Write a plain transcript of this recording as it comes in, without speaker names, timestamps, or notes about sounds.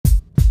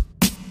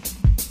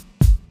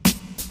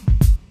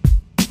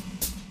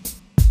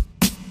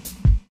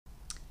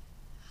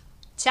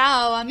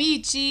Ciao,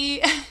 amici!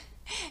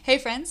 Hey,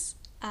 friends.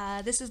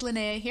 This is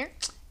Linnea here,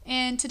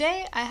 and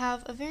today I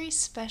have a very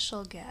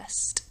special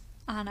guest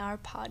on our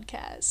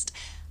podcast.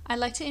 I'd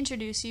like to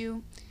introduce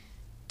you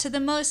to the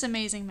most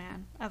amazing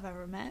man I've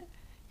ever met.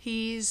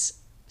 He's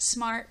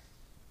smart,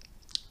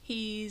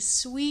 he's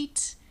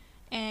sweet,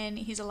 and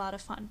he's a lot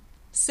of fun.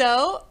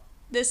 So,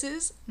 this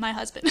is my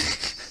husband.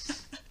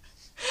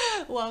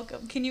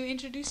 Welcome. Can you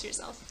introduce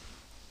yourself?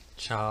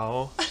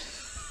 Ciao.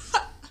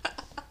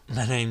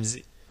 My name's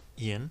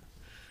Ian,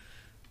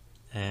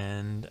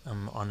 and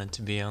I'm honored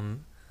to be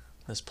on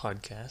this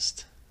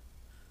podcast,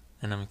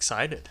 and I'm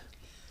excited.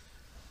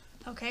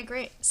 Okay,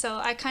 great. So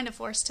I kind of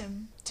forced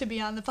him to be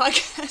on the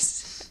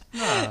podcast.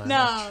 No,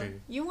 not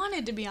true. You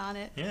wanted to be on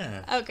it.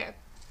 Yeah. Okay.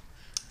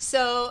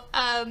 So,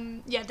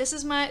 this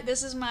is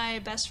my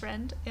best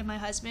friend and my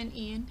husband,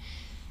 Ian.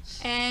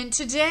 And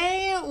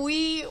today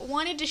we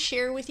wanted to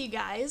share with you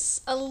guys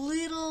a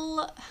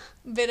little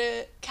bit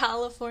of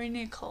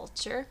California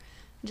culture,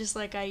 just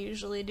like I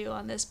usually do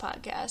on this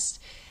podcast.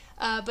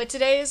 But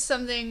today is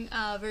something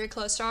very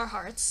close to our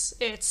hearts.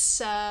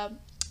 It's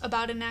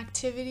about an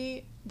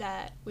activity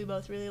that we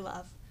both really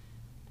love.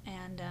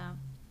 And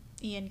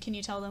Ian, can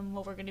you tell them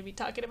what we're going to be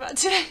talking about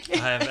today?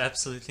 I have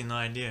absolutely no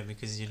idea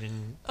because you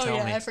didn't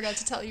tell me. I forgot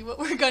to tell you what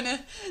we're going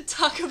to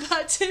talk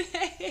about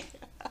today.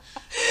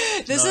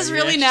 This is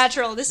really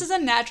natural. This is a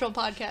natural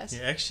podcast.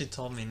 You actually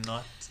told me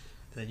not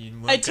that you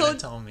weren't going to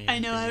tell me. I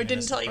know, I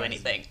didn't tell you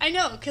anything. I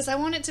know, because I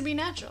want it to be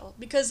natural.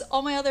 Because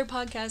all my other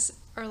podcasts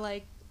are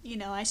like,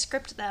 I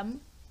script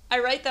them. I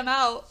write them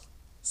out.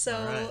 So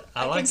right.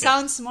 I like can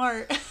sound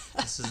smart.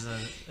 It's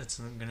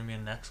going to be a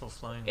natural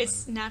flowing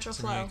It's one. natural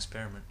flow. It's a new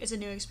experiment. It's a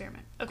new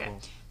experiment. Okay. Cool.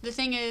 The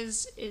thing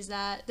is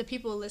that the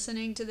people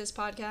listening to this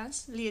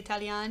podcast, gli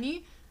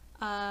italiani,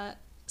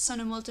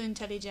 sono molto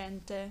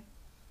intelligente.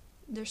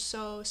 They're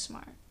so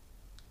smart.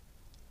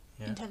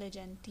 Yeah.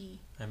 Intelligenti.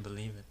 I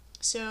believe it.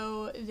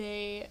 So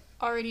they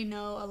already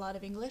know a lot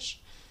of English.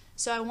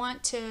 So I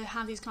want to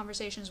have these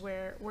conversations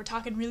where we're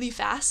talking really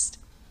fast.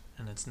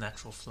 And it's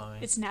natural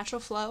flowing. It's natural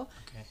flow.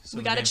 Okay. So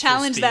we got to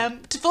challenge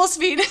them to full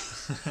speed.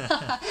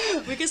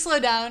 We can slow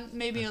down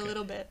maybe a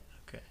little bit.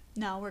 Okay.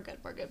 No, we're good.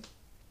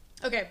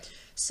 Okay.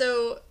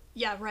 So,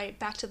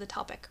 back to the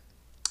topic.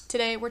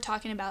 Today we're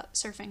talking about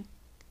surfing.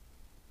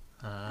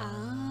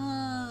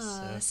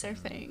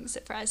 Surfing.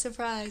 Surprise,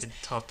 surprise. Good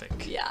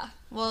topic. Yeah.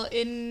 Well,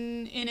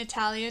 in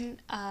Italian,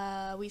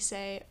 we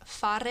say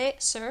fare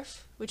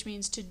surf, which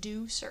means to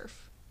do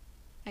surf.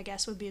 I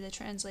guess would be the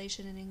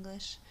translation in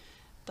English.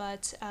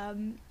 But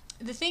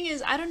the thing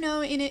is, I don't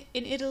know in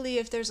Italy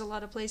if there's a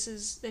lot of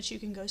places that you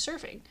can go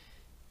surfing.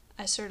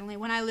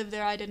 When I lived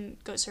there, I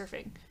didn't go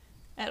surfing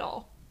at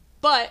all.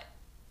 But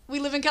we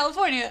live in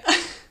California.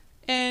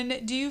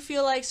 And do you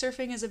feel like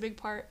surfing is a big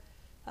part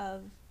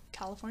of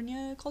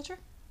California culture?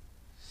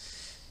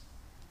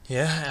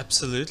 Yeah,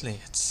 absolutely.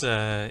 It's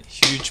a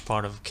huge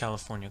part of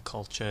California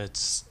culture.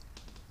 It's,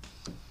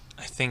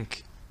 I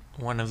think,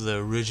 one of the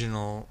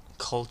original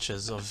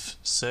cultures of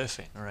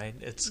surfing, right?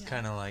 It's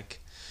kind of like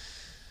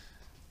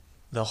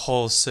the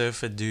whole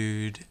surfer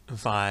dude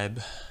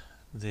vibe,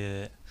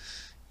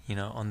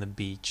 on the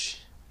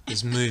beach.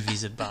 There's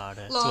movies about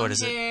it. Long What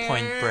is hair, it?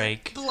 Point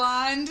Break.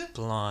 Blonde.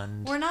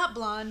 We're not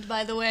blonde,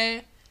 by the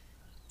way.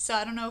 So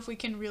I don't know if we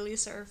can really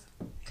surf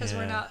because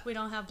we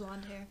don't have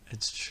blonde hair.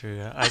 It's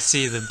true. I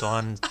see the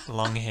blonde,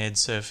 long-haired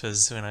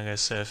surfers when I go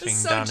surfing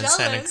So down jealous.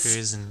 in Santa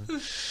Cruz,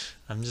 and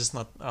I'm just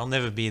not. I'll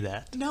never be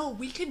that. No,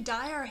 we could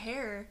dye our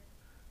hair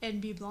and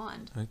be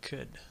blonde. We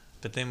could,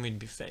 but then we'd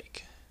be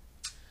fake.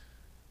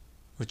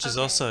 Which is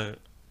also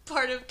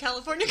part of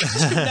California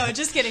culture. No,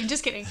 just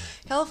kidding.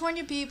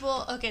 California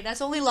people. Okay,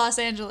 that's only Los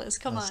Angeles.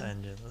 Come on. Los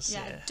Angeles.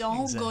 Yeah.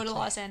 Don't go to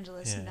Los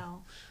Angeles. Yeah.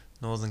 No.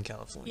 Northern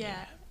California.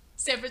 Yeah.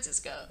 San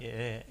Francisco.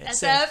 Yeah.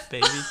 SF,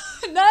 baby.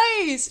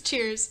 Nice.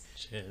 Cheers.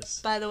 Cheers.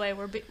 By the way,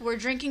 we're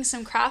drinking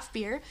some craft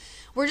beer.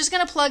 We're just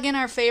gonna plug in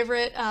our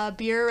favorite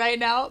beer right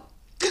now.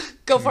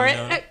 Go for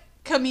it.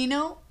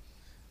 Camino.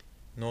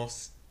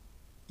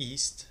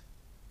 Northeast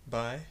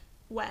by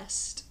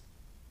West.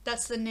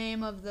 That's the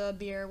name of the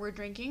beer we're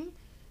drinking,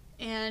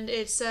 and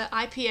it's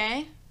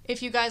IPA.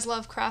 If you guys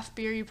love craft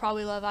beer, you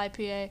probably love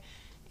IPA.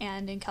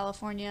 And in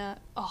California,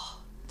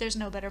 there's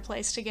no better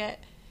place to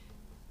get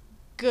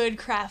good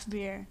craft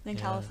beer than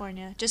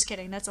California. Just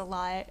kidding, that's a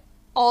lie.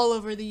 All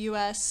over the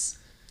U.S.,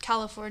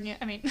 Craft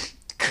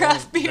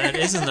beer. That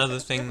is another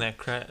thing that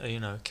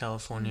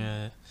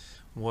California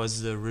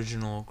was the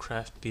original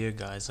craft beer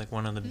guys, like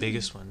one of the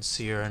biggest ones,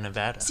 Sierra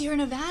Nevada.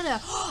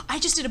 I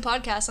just did a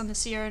podcast on the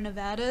Sierra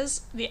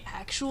Nevadas, the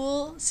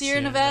actual Sierra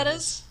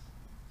Nevadas.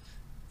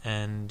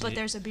 But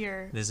there's a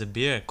beer. There's a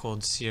beer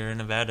called Sierra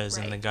Nevadas,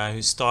 Right. and the guy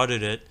who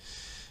started it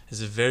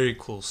is a very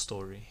cool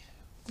story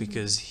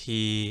because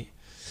he,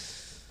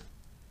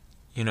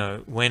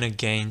 went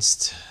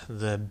against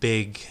the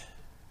big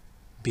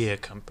beer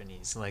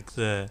companies, like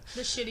the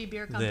shitty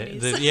beer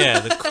companies. the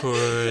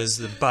Coors,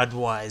 the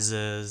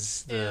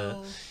Budweisers,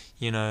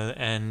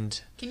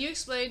 and Can you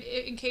explain,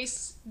 in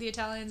case the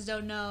Italians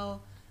don't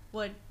know,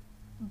 what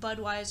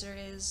Budweiser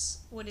is,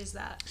 what is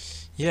that?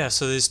 Yeah,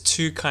 so there's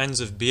two kinds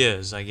of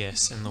beers, I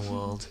guess, in the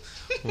world.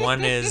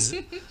 One is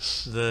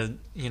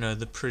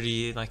the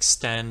pretty like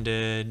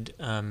standard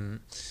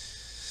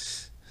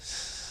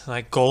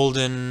like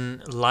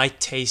golden light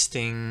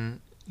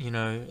tasting,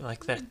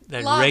 like that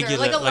Lager,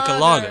 regular, like a a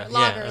lager,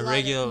 lager, a lager.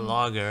 regular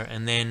lager.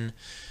 And then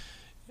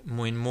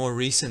in more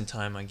recent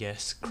time, I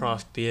guess,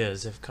 craft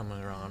beers have come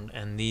around,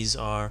 and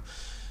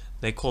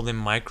they call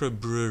them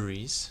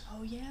microbreweries.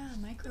 Oh yeah,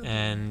 microbrewery.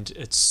 And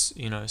it's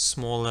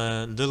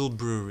smaller little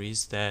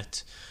breweries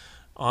that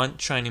aren't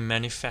trying to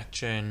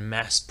manufacture in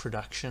mass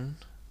production.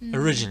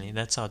 Originally,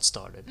 that's how it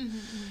started.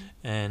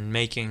 And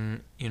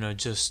making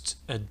just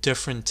a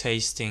different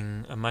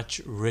tasting, a much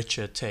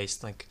richer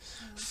taste, like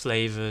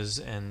flavors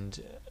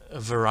and a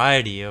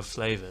variety of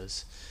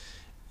flavors.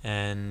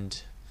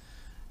 And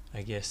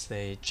I guess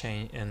they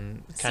changed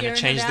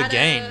the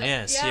game.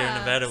 Yeah, Sierra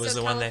Nevada was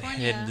the one that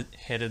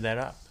headed that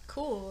up.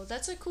 Cool.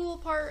 That's a cool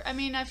part. I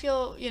mean, I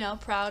feel,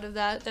 proud of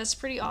that. That's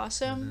pretty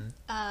awesome.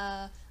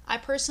 I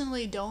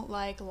personally don't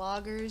like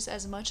lagers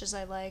as much as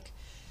I like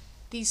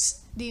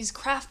these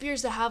craft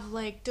beers that have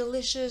like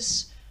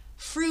delicious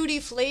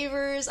fruity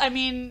flavors. I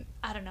mean,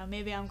 I don't know,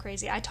 maybe I'm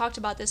crazy. I talked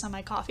about this on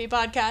my coffee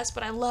podcast,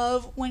 but I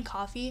love when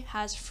coffee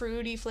has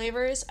fruity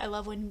flavors. I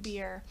love when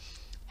beer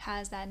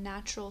has that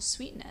natural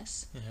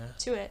sweetness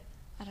to it.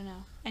 I don't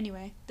know.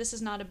 Anyway, this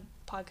is not a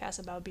podcast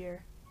about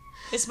beer.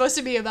 It's supposed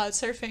to be about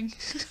surfing.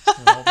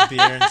 Well,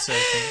 beer and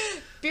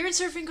surfing. Beer and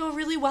surfing go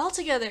really well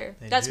together.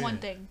 That's do. one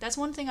thing. That's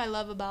one thing I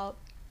love about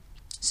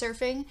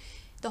surfing.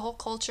 The whole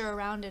culture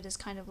around it is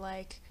kind of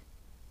like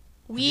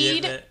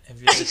weed. Have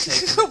you ever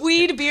taken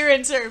weed, beer,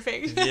 and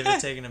surfing. Have you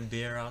ever taken a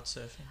beer out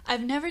surfing?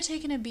 I've never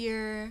taken a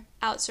beer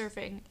out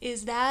surfing.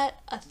 Is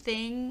that a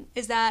thing?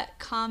 Is that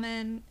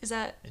common? Is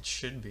that... It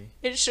should be.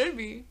 It should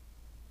be.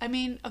 I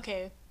mean,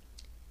 okay.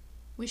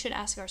 We should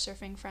ask our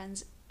surfing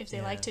friends if they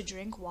like to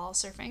drink while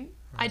surfing.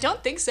 I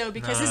don't think so,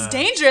 because it's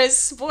dangerous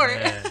sport.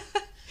 Yeah.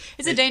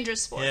 It's a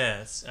dangerous sport.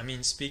 Yes. I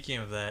mean, speaking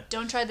of that...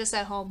 Don't try this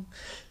at home.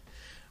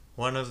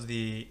 One of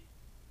the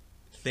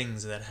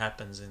things that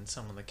happens in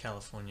some of the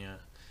California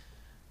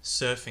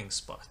surfing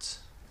spots,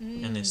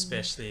 and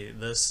especially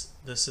this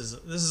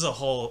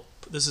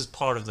is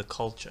part of the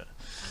culture.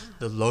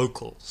 The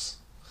locals.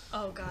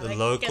 Oh god, the I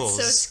locals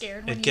get so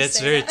scared when it you gets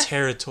say very that.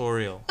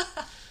 territorial.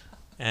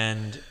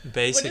 And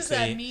basically, what does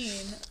that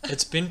mean?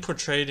 It's been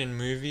portrayed in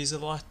movies a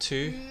lot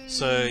too,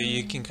 so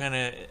you can kind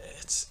of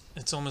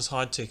it's almost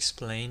hard to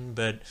explain,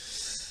 but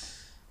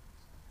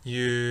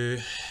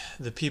the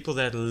people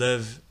that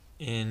live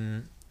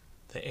in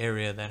the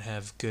area that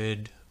have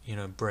good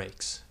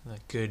breaks,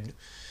 like good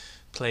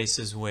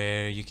places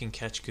where you can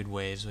catch good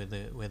waves, where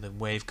the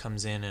wave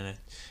comes in and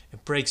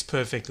it breaks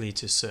perfectly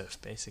to surf,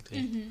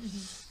 basically.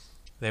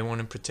 They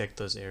want to protect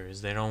those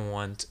areas. They don't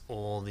want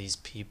all these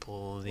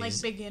people,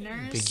 these like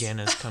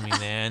beginners coming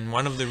there. And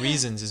one of the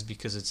reasons is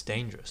because it's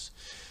dangerous.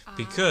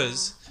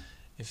 Because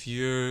if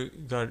you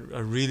got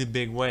a really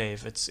big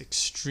wave, it's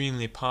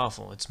extremely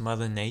powerful. It's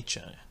Mother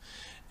Nature.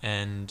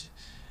 And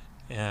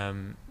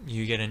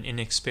you get an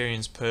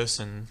inexperienced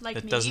person like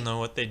that me. Doesn't know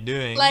what they're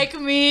doing. Like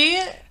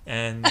me.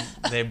 And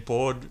their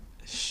board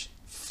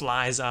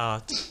flies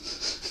out,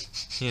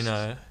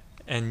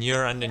 and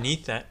you're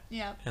underneath that.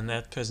 Yeah. And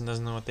that person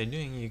doesn't know what they're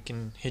doing. You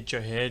can hit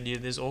your head.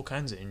 There's all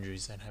kinds of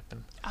injuries that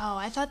happen. Oh,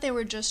 I thought they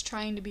were just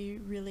trying to be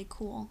really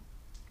cool.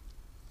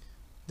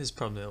 There's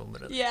probably a little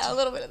bit of Yeah, a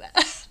little bit of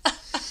that.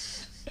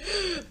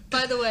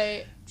 By the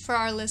way, for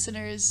our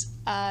listeners,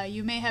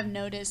 you may have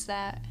noticed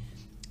that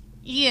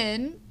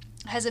Ian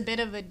has a bit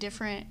of a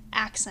different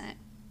accent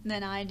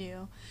than I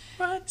do.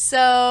 What?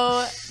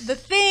 So the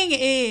thing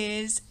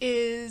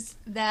is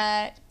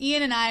that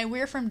Ian and I,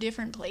 we're from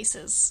different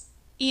places.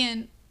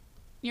 Ian,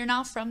 you're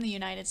not from the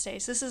United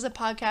States. This is a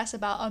podcast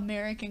about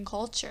American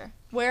culture.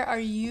 Where are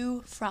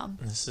you from?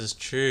 This is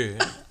true.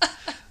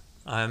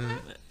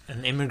 I'm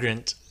an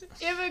immigrant.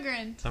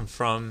 I'm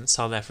from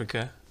South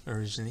Africa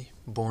originally,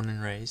 born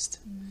and raised.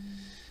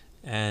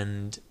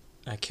 And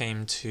I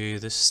came to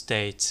the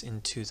States in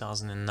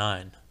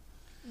 2009.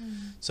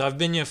 So I've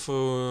been here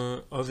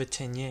for over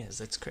 10 years.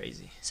 That's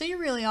crazy. So you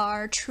really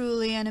are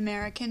truly an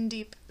American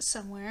deep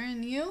somewhere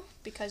in you,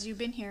 because you've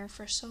been here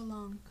for so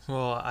long.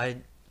 Well, I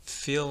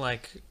feel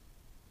like,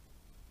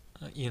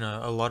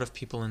 a lot of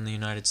people in the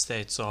United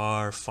States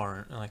are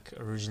foreign, like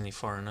originally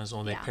foreigners,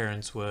 or their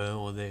parents were,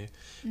 or their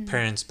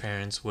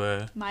parents'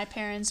 were. My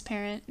parents'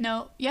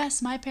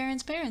 my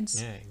parents'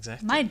 parents. Yeah,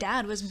 exactly. My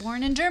dad was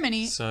born in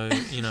Germany. So,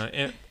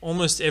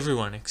 almost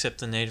everyone except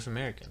the Native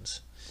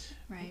Americans.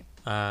 Right.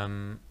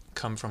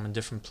 Come from a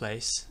different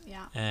place.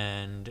 Yeah.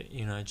 And,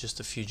 just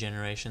a few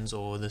generations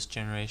or this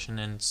generation.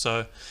 And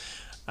so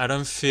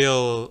I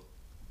feel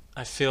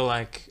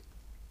like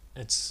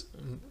it's,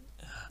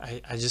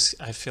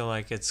 I feel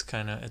like it's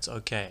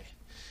okay.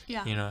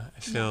 Yeah. I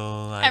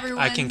feel like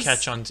I can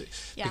catch on to,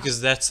 Yeah.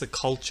 because that's the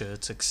culture.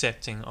 It's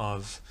accepting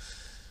of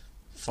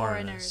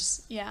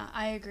foreigners. Yeah,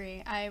 I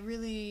agree. I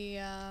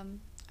really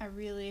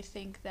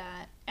think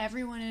that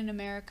everyone in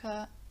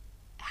America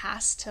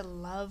has to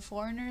love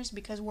foreigners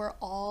because we're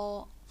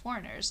all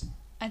foreigners.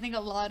 I think a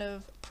lot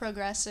of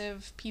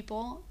progressive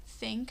people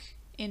think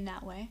in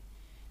that way,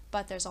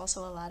 but there's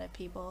also a lot of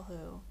people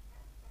who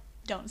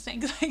don't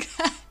think like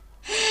that.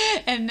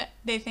 And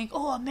they think,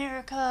 oh,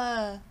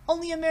 America,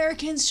 only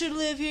Americans should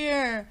live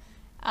here.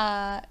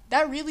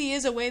 That really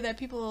is a way that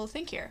people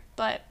think here,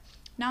 but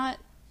not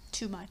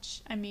too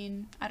much. I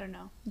mean, I don't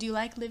know. Do you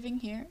like living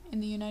here in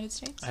the United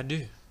States? I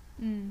do.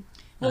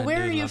 Well, I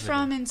where do are you love it.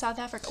 from in South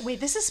Africa? Wait,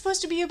 this is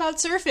supposed to be about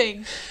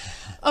surfing.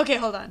 Okay,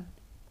 hold on.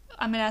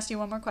 I'm going to ask you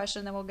one more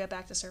question, then we'll get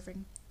back to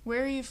surfing.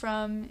 Where are you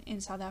from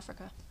in South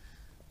Africa?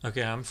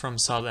 Okay, I'm from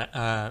South.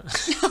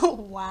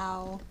 Oh,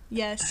 wow.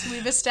 Yes,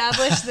 we've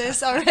established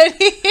this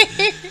already.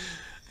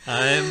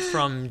 I am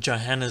from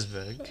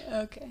Johannesburg,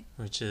 Okay.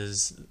 which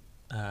is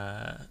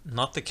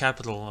not the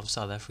capital of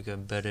South Africa,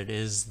 but it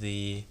is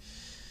the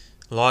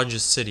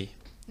largest city,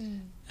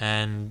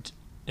 and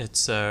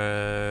it's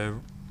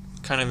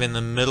kind of in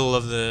the middle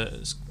of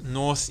the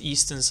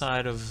northeastern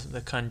side of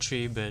the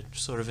country, but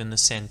sort of in the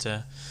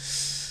center.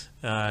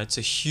 It's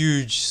a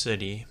huge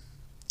city,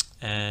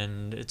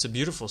 and it's a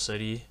beautiful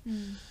city.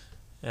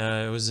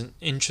 It was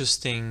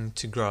interesting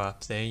to grow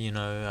up there, you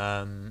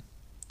know,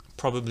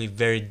 probably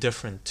very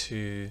different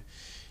to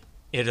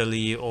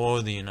Italy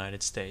or the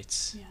United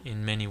States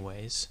in many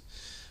ways.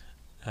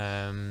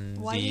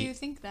 Why do you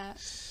think that?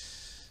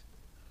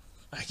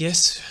 I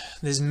guess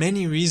there's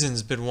many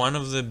reasons, but one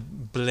of the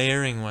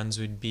blaring ones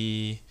would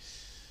be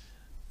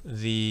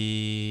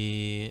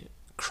the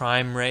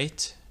crime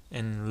rate,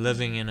 and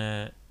living in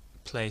a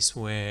place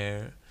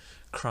where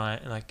crime,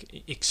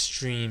 like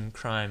extreme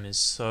crime, is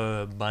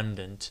so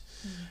abundant,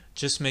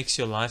 just makes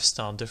your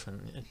lifestyle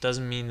different. It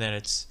doesn't mean that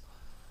it's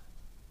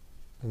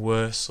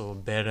worse or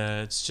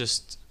better. It's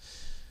just,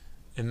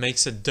 it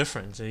makes it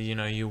different. You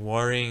know, you're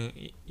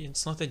worrying.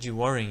 It's not that you're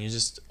worrying. You're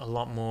just a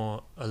lot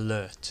more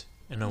alert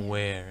and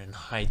aware and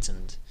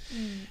heightened.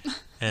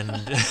 And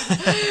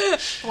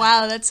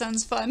Wow, that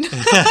sounds fun.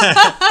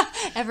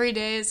 Every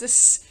day is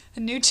this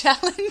a new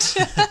challenge.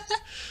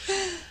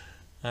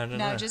 I don't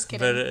No, know. just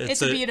kidding. But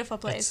It's a beautiful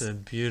place. It's a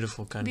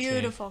beautiful country.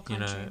 Beautiful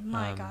country. You know,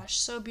 My gosh,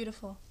 so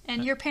beautiful.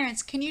 And your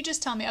parents, can you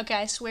just tell me? Okay,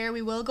 I swear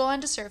we will go on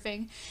to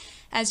surfing.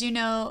 As you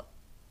know,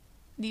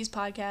 these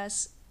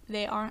podcasts,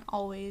 they aren't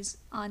always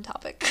on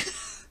topic.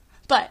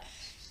 But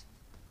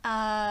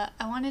I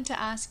wanted to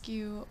ask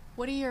you,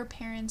 what do your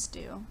parents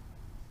do?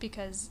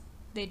 Because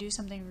they do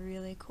something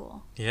really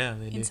cool Yeah,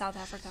 they in do. South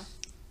Africa.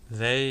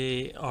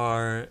 They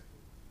are,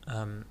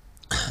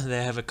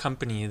 they have a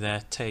company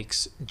that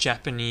takes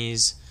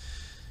Japanese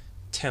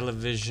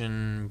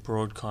television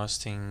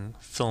broadcasting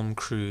film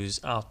crews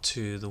out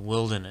to the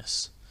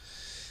wilderness.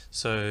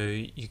 So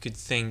you could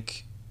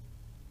think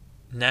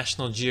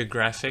National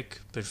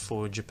Geographic, but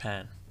for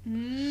Japan.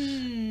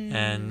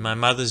 And my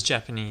mother's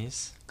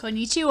Japanese.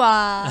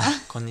 Konnichiwa.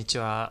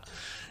 Konnichiwa.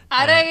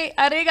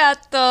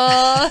 Arigato.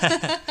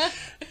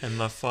 And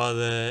my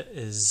father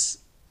is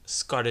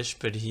Scottish,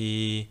 but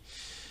he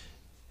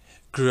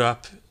grew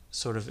up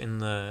sort of in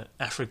the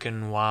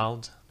African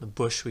wild, the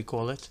bush we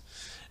call it.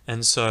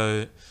 And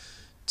so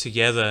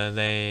together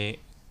they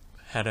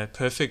had a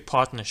perfect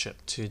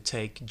partnership to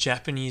take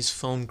Japanese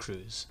film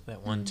crews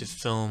that want to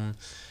film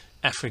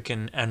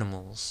African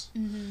animals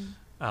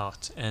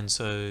out. And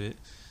so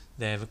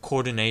they have a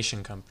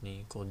coordination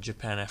company called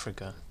Japan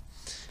Africa.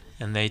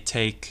 And they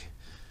take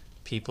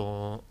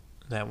people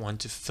that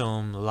want to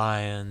film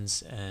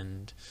lions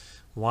and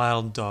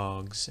wild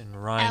dogs and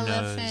rhinos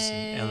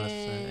and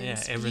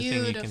elephants. Yeah,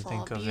 everything you can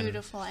think of.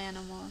 Beautiful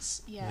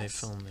animals. Yes. They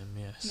film them,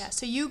 yes. Yeah,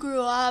 so you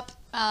grew up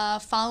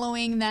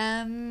following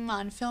them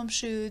on film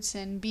shoots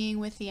and being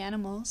with the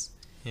animals.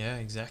 Yeah,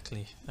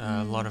 exactly.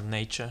 A lot of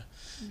nature.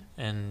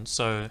 And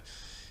so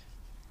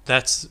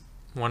that's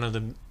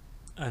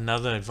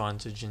another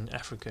advantage in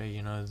Africa,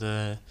 you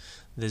know,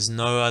 there's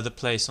no other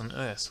place on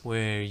earth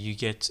where you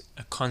get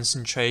a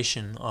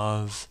concentration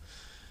of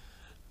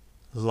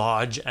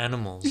large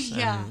animals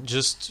and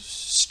just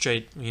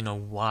straight, you know,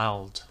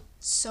 wildlife.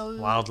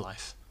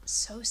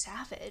 So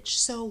savage,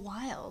 so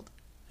wild.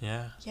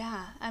 Yeah.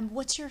 Yeah. And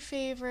what's your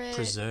favorite?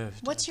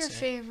 Preserved. What's your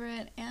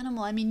favorite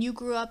animal? I mean, you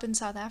grew up in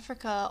South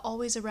Africa,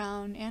 always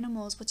around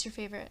animals. What's your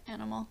favorite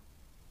animal?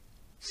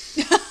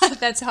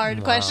 That's a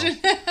hard question.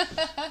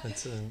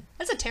 That's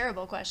a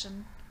terrible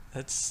question.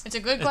 It's a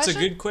good question. It's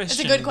a good question. It's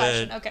a good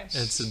question. But Okay.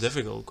 It's a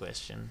difficult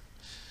question.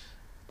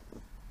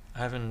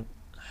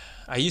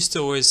 I used to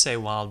always say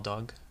wild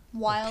dog.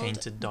 Wild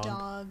painted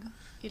dog.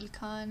 Il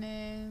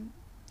cane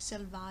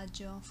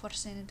selvaggio,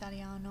 forse in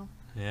italiano.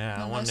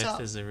 Yeah, I wonder if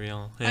there's a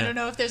real... I don't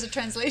know if there's a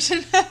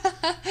translation.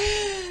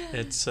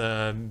 It's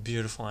a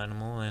beautiful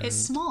animal. And it's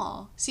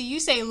small. See, you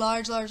say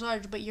large,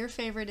 but your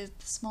favorite is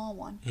the small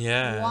one.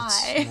 Yeah. Why?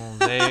 It's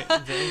small.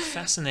 They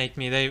fascinate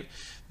me. They're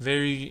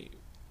very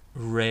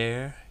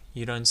rare.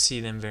 You don't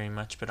see them very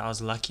much, but I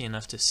was lucky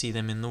enough to see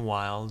them in the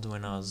wild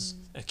when I was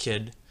a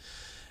kid.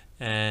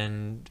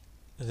 And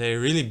they're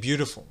really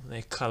beautiful.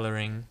 They're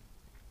coloring.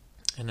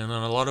 And in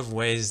a lot of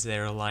ways,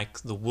 they're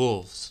like the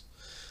wolves.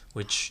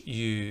 which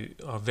you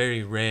are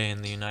very rare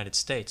in the United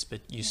States,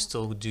 but you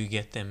still do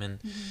get them. And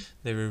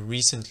they were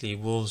recently,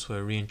 wolves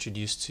were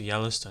reintroduced to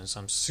Yellowstone, so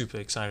I'm super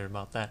excited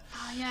about that.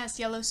 Ah, yes,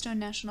 Yellowstone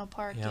National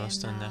Park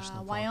Yellowstone in National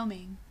Park.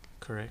 Wyoming.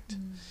 Correct.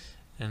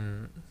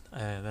 And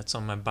that's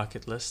on my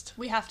bucket list.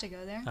 We have to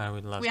go there. I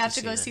would love We to have to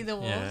see go that. see the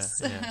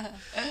wolves. Yeah.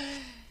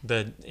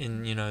 But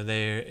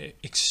they're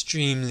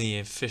extremely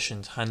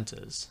efficient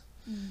hunters.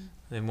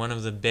 They're one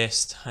of the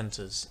best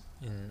hunters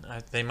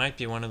they might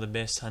be one of the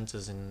best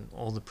hunters in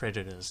all the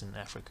predators in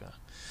Africa.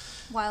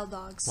 Wild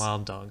dogs.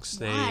 Wild dogs.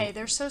 Why?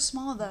 They're so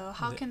small though.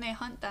 How can they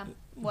hunt them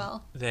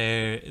well?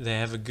 They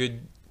have a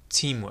good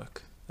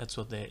teamwork. That's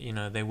what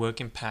they work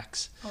in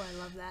packs. Oh, I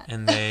love that.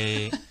 And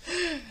they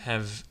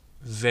have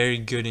very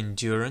good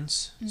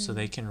endurance, so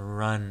they can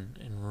run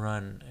and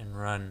run and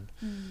run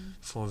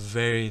for a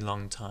very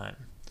long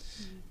time.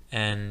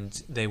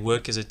 And they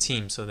work as a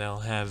team, so they'll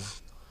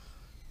have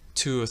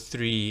 2 or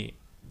 3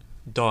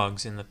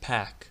 dogs in the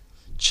pack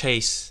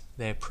chase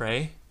their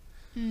prey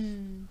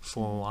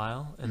for a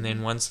while, and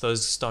then once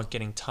those start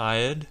getting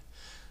tired,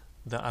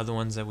 the other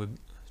ones that were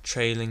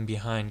trailing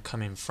behind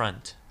come in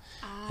front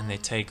and they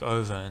take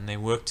over, and they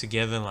work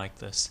together like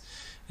this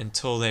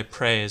until their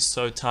prey is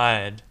so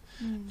tired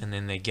and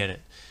then they get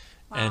it.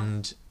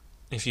 And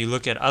if you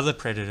look at other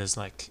predators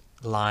like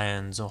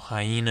lions or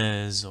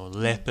hyenas or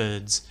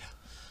leopards,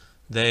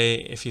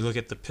 if you look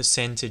at the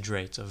percentage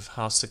rate of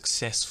how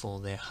successful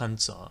their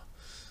hunts are,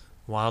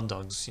 wild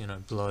dogs,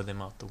 blow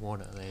them out the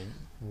water. They're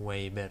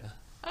way better.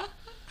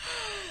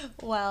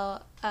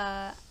 Well,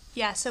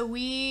 so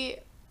we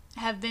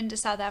have been to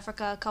South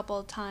Africa a couple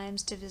of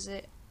times to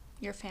visit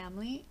your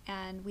family,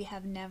 and we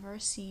have never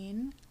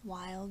seen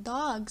wild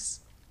dogs.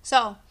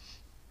 So,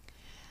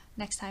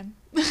 next time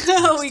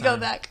we go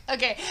back.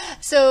 Okay,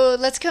 so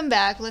let's come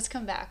back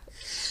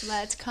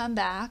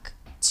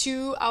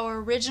to our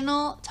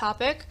original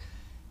topic.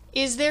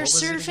 Is there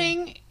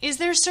surfing? Is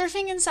there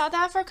surfing in South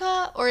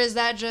Africa, or is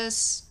that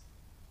just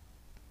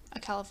a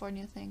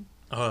California thing?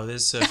 Oh,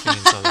 there's surfing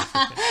in South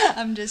Africa.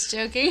 I'm just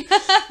joking.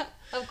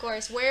 Of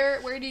course.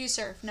 Where do you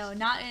surf? No,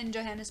 not in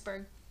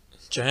Johannesburg.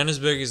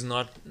 Johannesburg is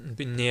not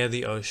near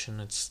the ocean.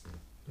 It's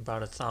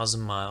about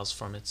 1,000 miles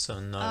from it, so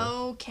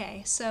no.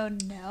 Okay, so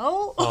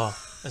no. Oh,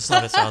 it's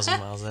not 1,000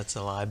 miles. That's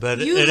a lie,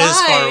 but it lie.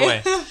 is far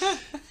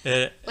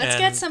away. Let's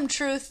get some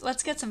truth.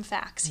 Let's get some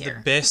facts here.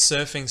 The best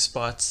surfing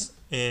spots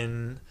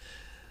in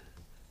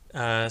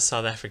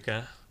South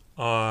Africa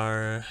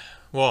are,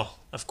 well,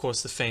 of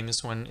course, the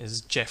famous one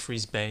is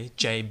Jeffreys Bay,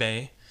 J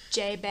Bay.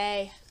 J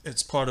Bay.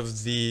 It's part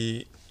of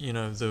the,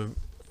 the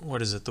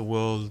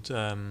world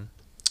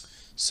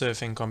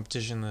surfing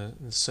competition,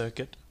 the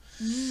circuit.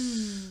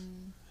 It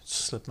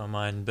slipped my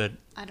mind, but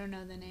I don't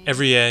know the name.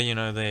 every year,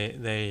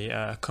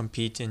 they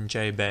compete in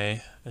J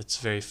Bay. It's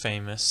very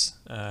famous,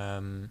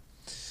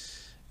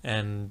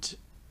 and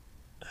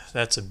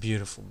that's a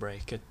beautiful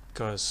break. It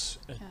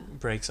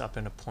breaks up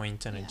in a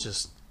point, and it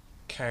just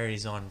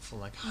carries on for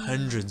like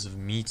hundreds of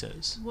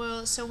meters.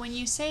 Well, so when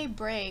you say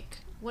break,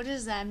 what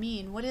does that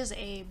mean? What does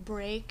a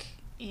break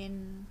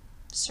in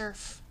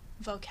surf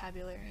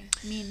vocabulary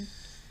mean?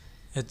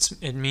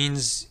 It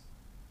means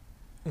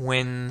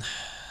when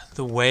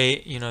the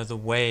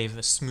wave,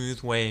 a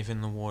smooth wave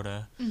in the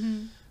water,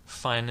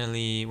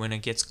 finally, when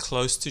it gets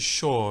close to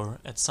shore,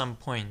 at some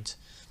point,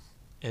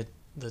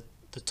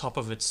 the top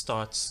of it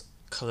starts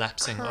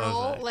collapsing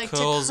over. Like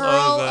curls to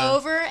curl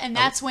over, and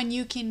that's when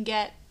you can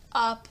get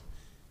up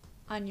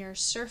on your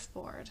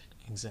surfboard.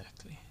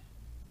 Exactly.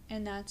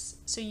 And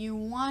so you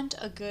want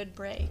a good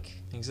break.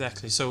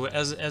 Exactly. So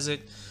as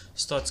it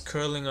starts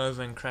curling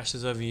over and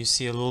crashes over, you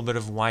see a little bit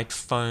of white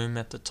foam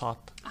at the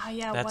top.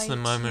 That's the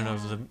moment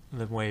of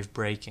the wave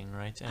breaking,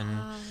 right?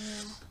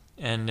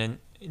 And then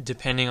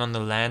depending on the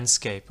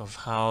landscape of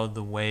how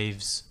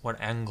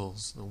what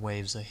angles the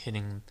waves are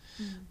hitting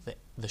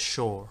the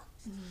shore,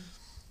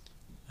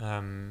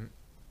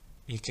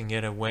 you can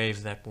get a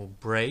wave that will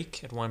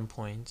break at one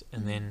point,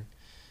 and then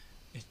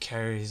it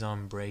carries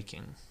on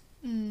breaking.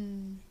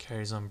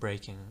 Carries on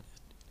breaking.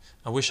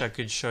 I wish I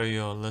could show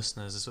your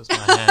listeners this with my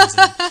hands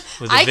and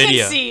with a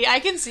video. I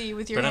can see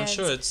with your hands.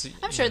 But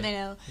I'm sure they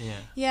know. Yeah.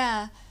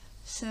 Yeah.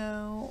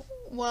 So,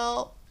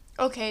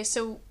 okay,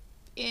 so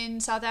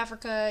in South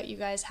Africa, you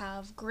guys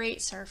have great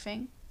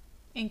surfing.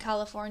 In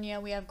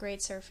California, we have great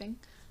surfing.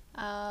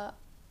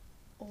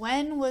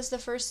 When was the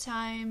first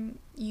time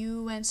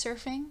you went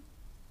surfing?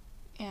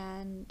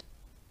 And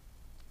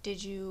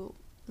did you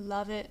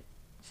love it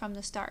from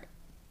the start?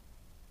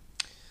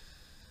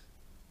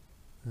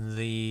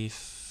 The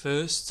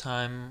first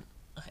time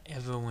I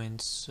ever went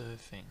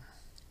surfing.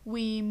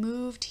 We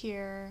moved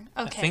here.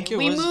 Okay, I think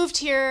we moved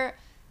here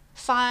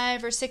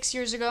 5 or 6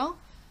 years ago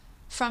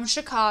from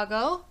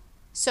Chicago.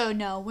 So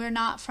no, we're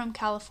not from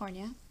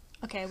California.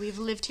 Okay, we've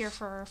lived here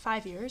for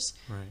 5 years.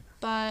 Right.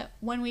 But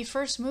when we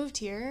first moved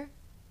here,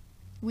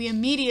 we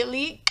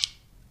immediately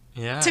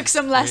Yeah, took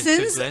some we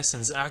lessons. took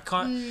lessons. I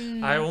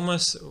can't. I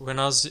almost when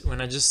I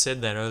just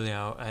said that earlier,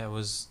 I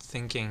was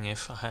thinking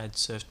if I had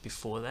surfed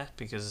before that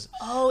because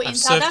Oh, in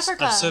South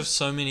Africa. I've surfed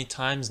so many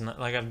times,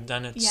 like I've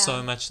done it so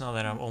Yeah. much now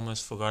that I've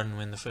almost forgotten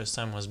when the first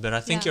time was. But I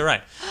think Yeah. you're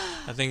right.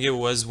 I think it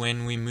was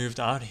when we moved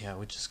out here,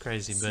 which is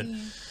crazy. But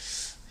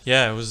See.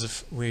 yeah, it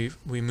was we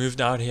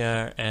moved out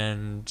here,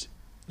 and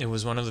it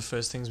was one of the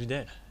first things we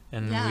did.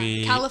 And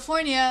Yeah,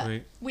 California,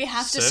 we we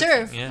have to surfing,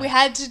 surf. yeah. We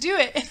had to do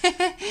it.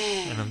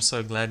 and I'm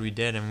so glad we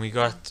did. And we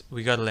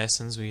got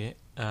lessons. We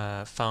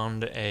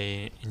found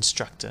a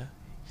instructor.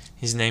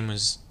 His name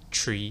was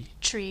Tree.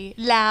 Tree.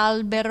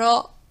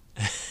 L'albero.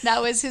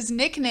 That was his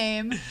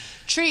nickname.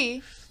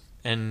 Tree.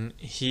 And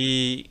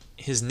he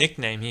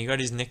got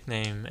his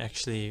nickname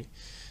actually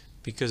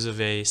because of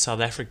a South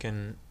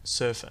African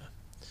surfer,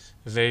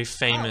 a very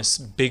famous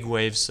big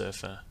wave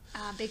surfer.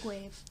 Ah, big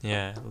wave.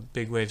 Yeah,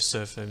 big wave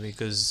surfer,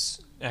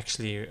 because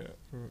actually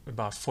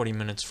about 40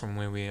 minutes from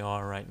where we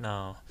are right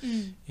now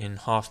in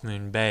Half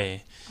Moon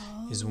Bay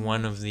is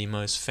one of the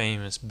most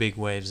famous big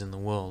waves in the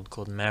world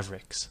called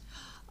Mavericks.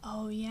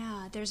 Oh,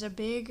 yeah. There's a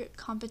big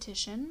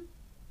competition.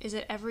 Is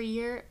it every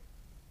year?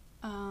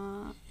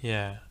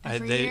 Yeah,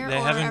 Every they year or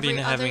haven't been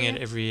every having other it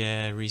year? every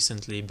year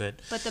recently, but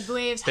But the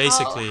waves,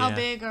 basically, how yeah.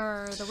 big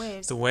are the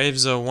waves? The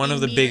waves are one In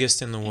of the meter-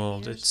 biggest in the in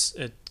world. meters?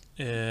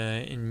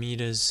 In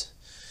meters.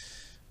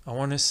 I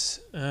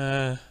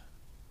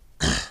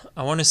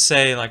want to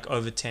say like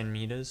over 10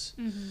 meters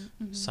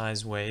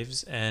size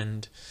waves.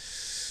 And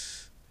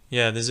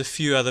yeah, there's a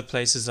few other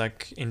places,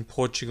 like in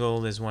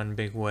Portugal there's one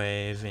big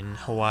wave, in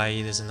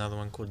Hawaii there's another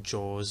one called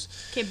Jaws.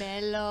 Que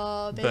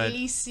bello, But-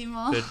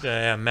 bellissimo. But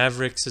yeah,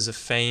 Mavericks is a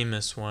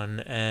famous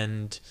one,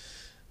 and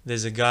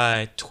there's a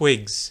guy,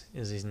 Twigs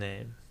is his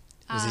name.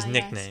 Is his Yes.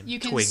 nickname. You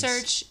can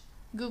Twigs.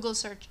 Google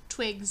search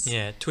Twigs.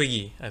 Yeah,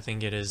 Twiggy, I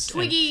think it is. And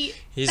Twiggy,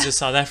 he's a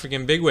South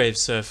African big wave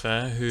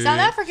surfer South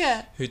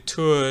Africa. who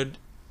toured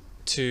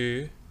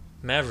to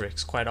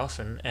Mavericks quite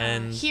often,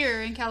 and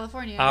Here in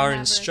California. our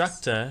Mavericks.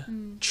 instructor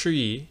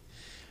Tree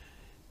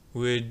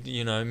would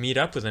meet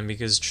up with him,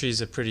 because Tree's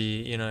a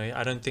pretty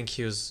I don't think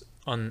he was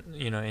on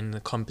in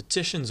the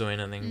competitions or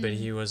anything, but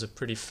he was a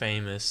pretty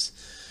famous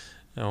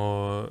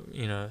or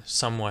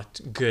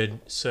somewhat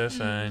good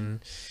surfer, and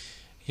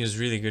he was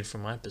really good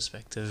from my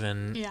perspective.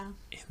 And Yeah.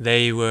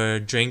 they were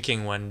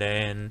drinking one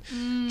day, and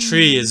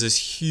Tree is this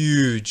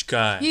huge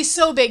guy. He's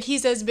so big.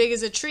 He's as big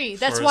as a tree.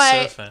 That's for a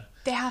why surfer.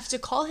 they have to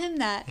call him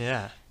that.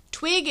 Yeah,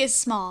 Twig is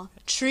small.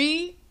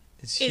 Tree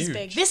it's is huge.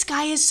 big. This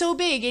guy is so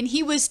big, and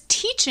he was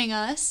teaching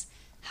us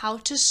how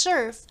to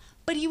surf.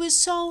 But he was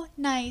so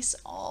nice.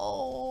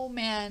 Oh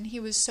man, he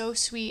was so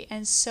sweet,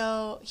 and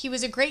he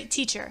was a great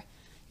teacher.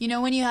 You know,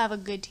 when you have a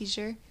good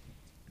teacher,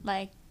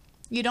 like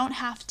you don't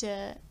have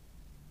to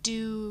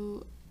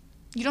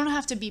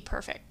be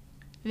perfect.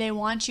 They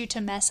want you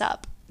to mess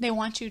up. They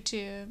want you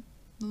to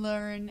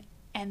learn,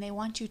 and they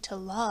want you to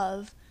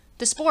love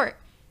the sport.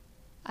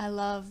 I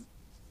love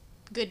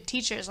good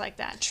teachers like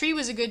that. Tree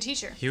was a good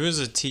teacher. He was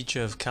a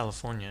teacher of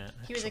California.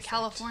 He was a actual fact.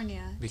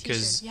 California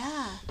Because- teacher.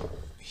 Yeah.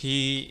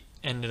 He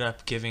ended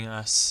up giving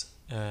us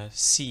a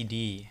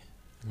CD,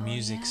 a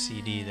music yeah,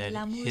 CD that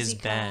La his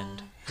Musica.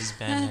 band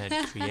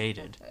had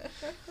created.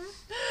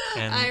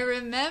 And I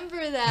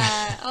remember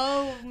that.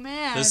 Oh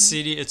man. the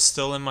CD, it's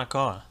still in my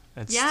car.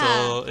 It Yeah.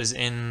 still is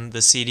in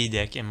the CD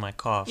deck in my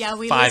car. Yeah,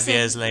 we 5 listen,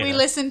 years later. We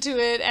listen to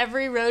it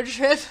every road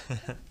trip.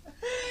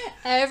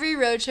 Every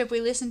road trip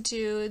we listen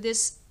to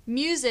this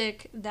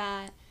music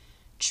that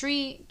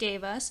Tree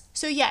gave us.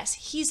 So yes,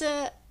 he's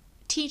a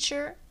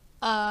teacher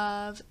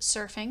of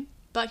surfing,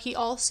 but he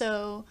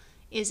also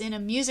is in a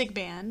music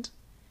band,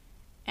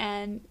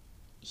 and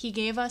he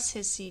gave us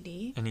his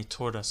CD. And he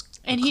taught us.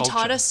 And a he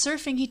taught culture. us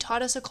surfing. He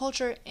taught us a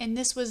culture, and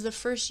this was the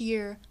first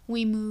year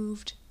we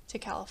moved to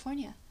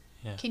California.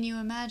 Yeah. Can you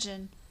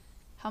imagine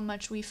how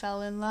much we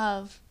fell in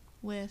love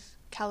with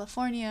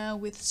California,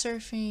 with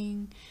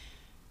surfing?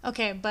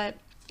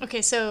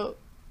 Okay, so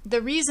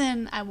the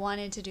reason I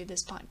wanted to do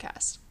this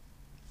podcast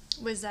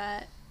was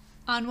that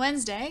on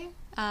Wednesday,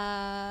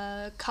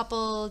 a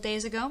couple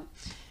days ago,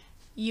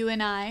 you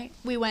and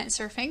we went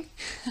surfing.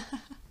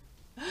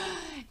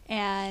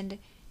 And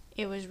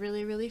it was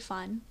really, really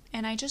fun.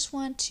 And I just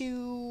want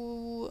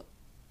to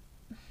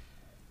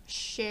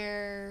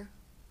share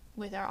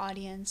with our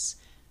audience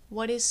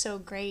what is so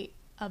great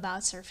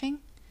about surfing.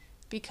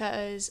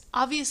 Because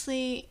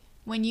obviously,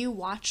 when you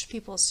watch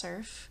people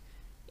surf,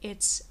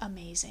 it's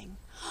amazing.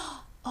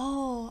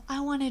 Oh, I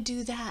want to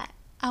do that.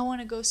 I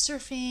want to go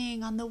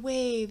surfing on the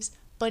waves.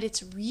 But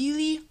it's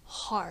really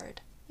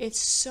hard. It's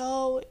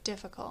so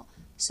difficult.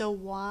 So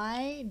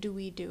why do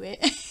we do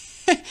it?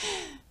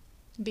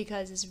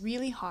 Because it's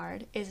really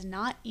hard. It's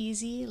not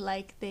easy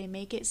like they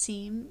make it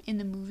seem in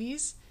the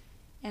movies.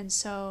 And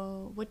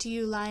so, what do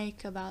you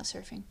like about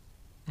surfing?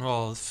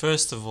 Well,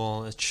 first of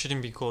all, it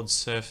shouldn't be called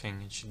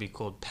surfing. It should be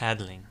called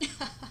paddling.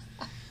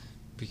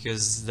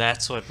 Because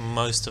that's what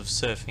most of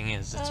surfing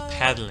is. It's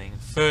paddling.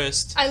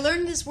 First, I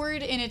learned this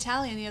word in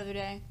Italian the other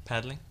day.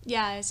 paddling?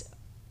 Yeah, it's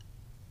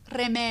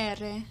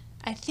remere.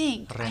 I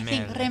think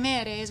Remere.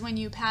 remere is when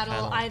you paddle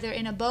Paddle. either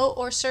in a boat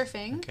or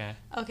surfing. Okay.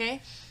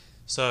 Okay.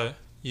 So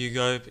you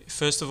go,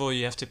 first of all,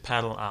 you have to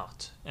paddle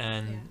out.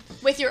 And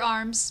With your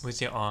arms.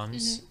 with your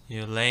arms,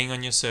 you're laying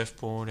on your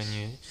surfboard and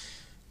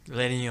you're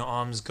letting your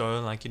arms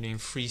go like you're doing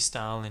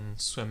freestyle in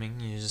swimming.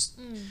 You just,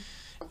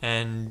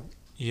 and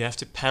you have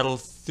to paddle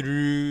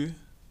through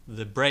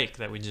the break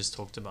that we just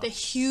talked about. The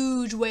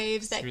huge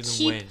waves that Through the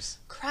keep waves.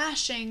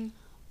 crashing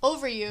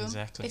over you.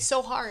 Exactly. It's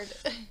so hard.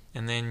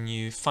 And then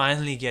you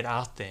finally get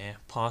out there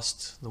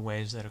past the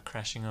waves that are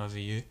crashing over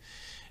you.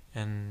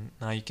 And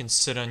now you can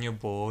sit on your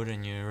board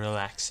and you're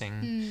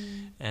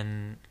relaxing.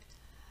 And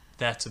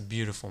that's a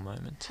beautiful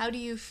moment. How do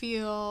you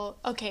feel?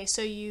 Okay,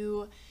 so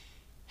you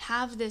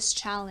have this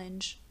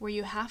challenge where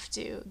you have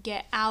to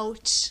get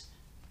out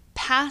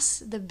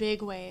past the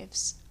big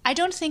waves. I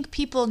don't think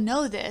people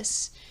know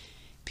this.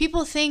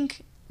 People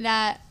think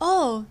that,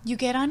 oh, you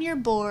get on your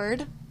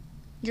board,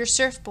 your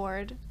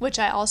surfboard, which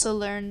I also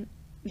learned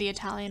the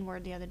Italian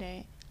word the other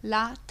day,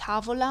 la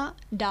tavola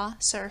da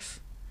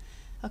surf.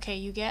 Okay,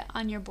 you get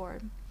on your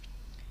board.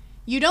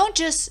 You don't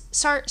just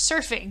start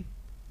surfing.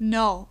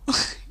 No.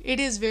 It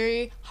is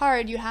very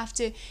hard. You have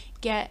to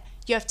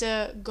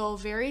go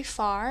very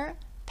far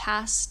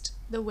past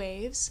the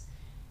waves,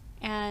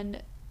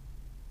 and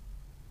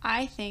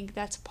I think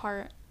that's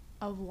part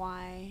of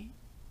why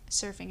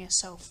surfing is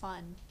so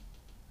fun.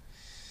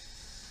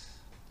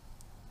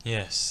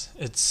 Yes,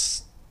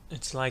 it's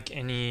like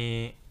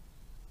any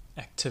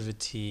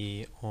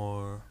activity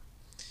or,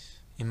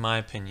 in my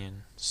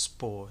opinion,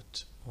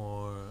 sport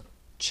or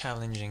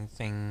challenging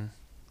thing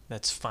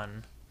that's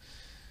fun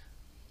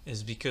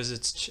is because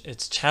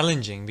it's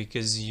challenging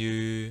because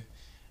you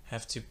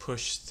have to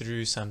push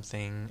through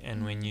something,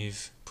 and when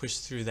you've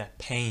pushed through that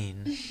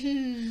pain,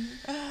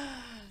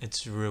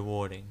 it's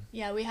rewarding.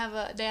 Yeah, they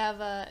have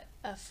a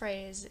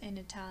phrase in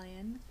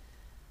Italian.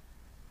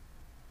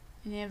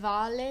 Ne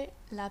vale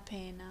la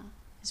pena.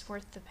 It's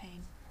worth the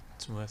pain.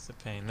 It's worth the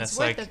pain. It's That's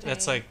worth like the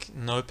that's pain. like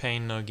no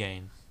pain, no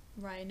gain.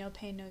 Right, no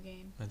pain, no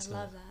gain. That's I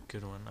love a that.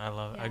 good one.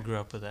 I Yeah. grew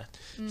up with that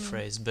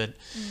phrase. But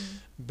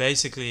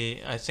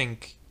basically, I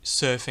think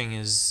surfing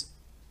is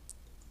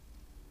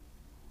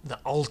the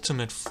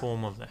ultimate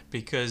form of that,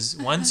 because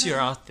once you're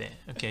out there,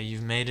 okay,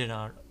 you've made it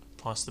out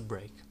past the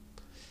break,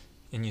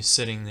 and you're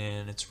sitting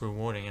there, and it's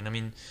rewarding. And I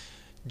mean,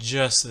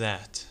 just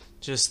that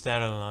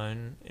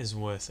alone is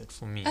worth it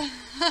for me,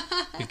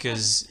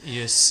 because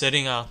you're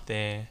sitting out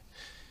there,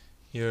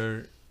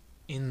 you're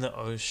in the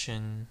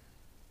ocean,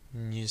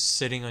 and you're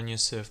sitting on your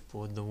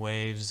surfboard, the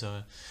waves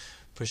are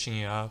pushing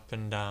you up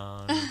and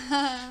down,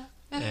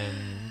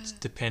 and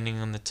depending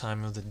on the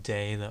time of the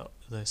day,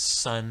 the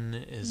sun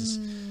is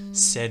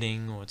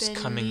setting or it's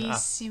coming up,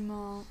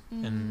 Bellissimo.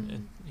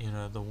 and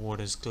the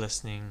water's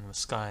glistening, the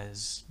sky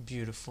is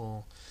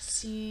beautiful.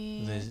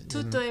 Sì, There's-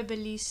 tutto è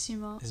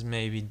bellissimo. There's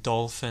maybe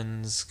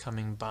dolphins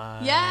coming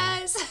by,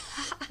 Yes.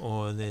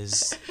 or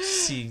there's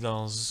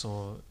seagulls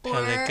or Or-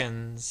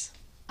 pelicans,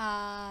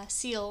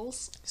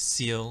 Seals,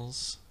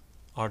 seals,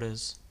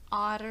 otters,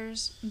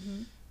 otters.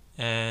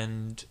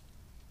 and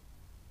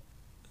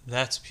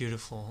that's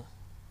beautiful.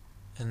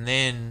 And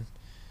then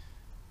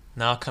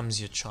now comes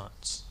your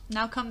chance.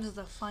 Now comes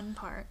the fun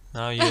part.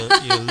 Now you're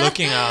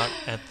looking out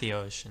at the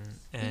ocean,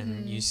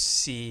 and you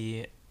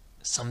see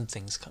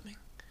something's coming,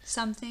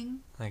 Something.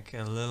 like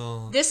a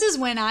little. This is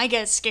when I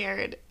get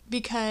scared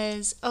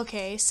because,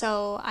 okay,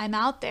 so I'm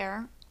out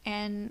there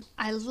and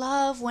I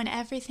love when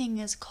everything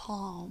is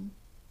calm.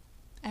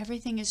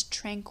 Everything is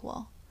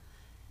tranquil.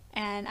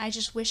 And I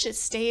just wish it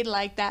stayed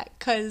like that,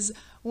 because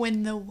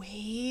when the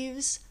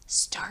waves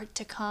start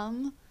to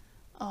come,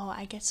 oh,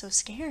 I get so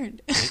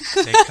scared.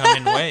 They come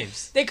in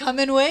waves. They come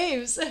in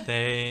waves.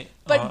 They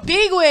But are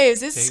big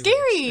waves, it's big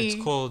scary. waves.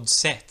 It's called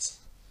sets.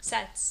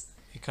 Sets.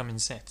 They come in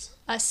sets.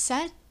 A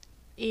set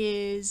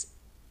is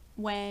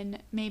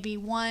when maybe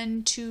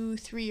 1, 2,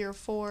 3, or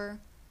 4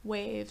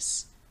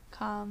 waves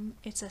come.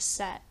 It's a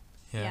set.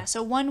 Yeah.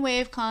 So one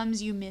wave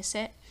comes, you miss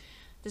it.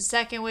 The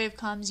second wave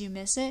comes, you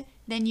miss it.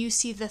 Then you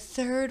see the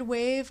third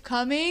wave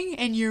coming,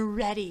 and you're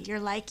ready. You're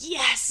like,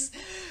 yes,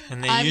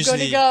 And I'm going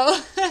to go.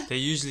 they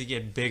usually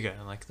get bigger.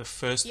 Like the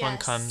first one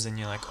Yes. comes, and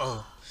you're like,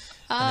 oh.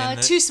 And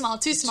then Too small.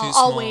 too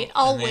I'll wait.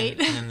 I'll and then- wait.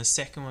 And then the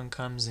second one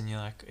comes, and you're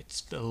like,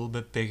 it's a little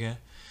bit bigger.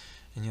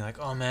 And you're like,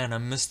 oh man, I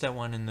missed that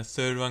one. And the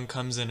third one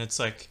comes, and it's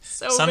like,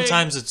 So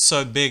sometimes it's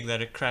so big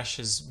that it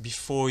crashes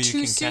before you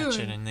Too can catch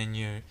soon. it. And then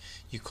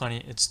you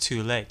can't, it's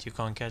too late. You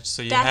can't catch it.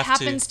 So you that have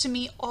happens to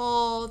me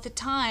all the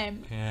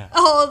time. Yeah.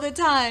 All the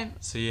time.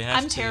 So you have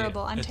I'm to.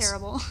 terrible. I'm it's-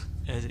 terrible.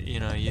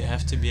 You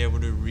have to be able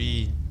to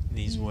read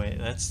these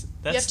waves.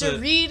 You have to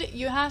read.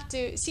 You have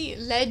to see.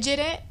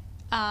 Leggere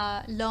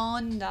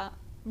l'onda.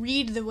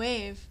 Read the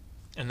wave.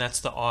 And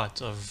that's the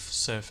art of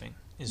surfing,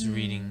 is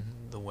reading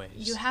the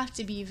waves. You have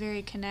to be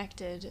very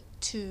connected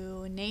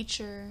to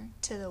nature,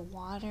 to the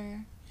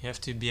water, You have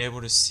to be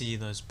able to see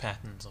those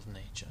patterns of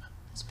nature.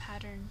 those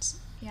patterns.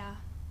 Yeah.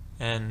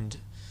 And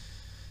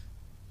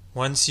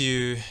once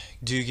you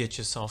do get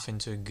yourself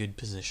into a good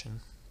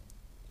position,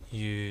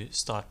 you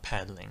start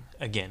paddling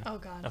again. Oh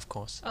God. Of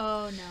course.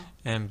 Oh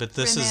no. But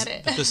this is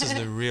Frenetic. this is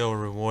the real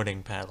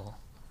rewarding paddle,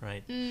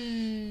 right?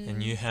 Mm.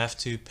 And you have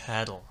to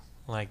paddle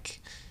like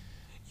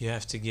you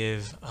have to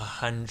give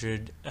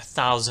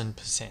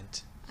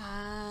 1,000%.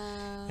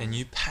 And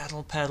you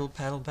paddle,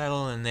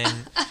 and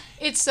then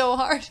It's so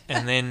hard.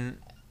 and then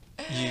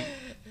you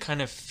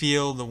kind of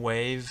feel the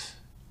wave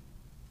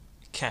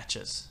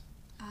catches.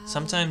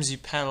 Sometimes you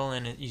paddle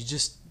and you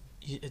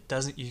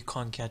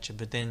can't catch it,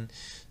 but then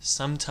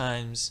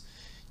sometimes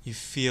you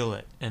feel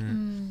it,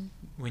 and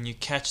when you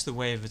catch the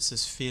wave, it's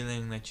this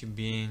feeling that you're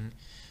being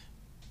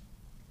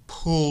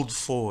pulled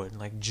forward,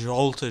 like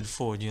jolted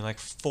forward. You're like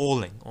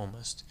falling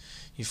almost.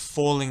 You're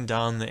falling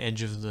down the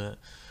edge of the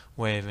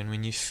wave, and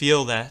when you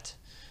feel that,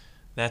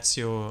 that's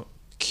your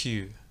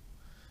cue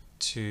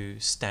to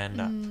stand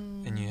up,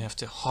 and you have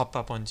to hop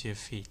up onto your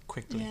feet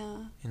quickly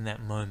in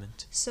that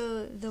moment.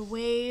 So the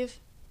wave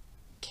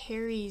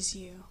carries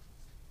you.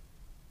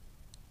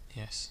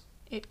 Yes.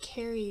 It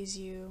carries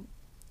you.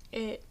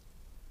 It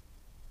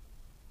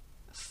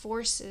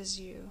forces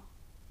you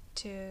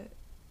to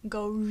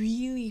go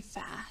really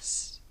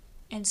fast.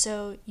 And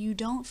so you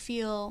don't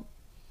feel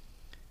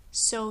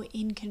so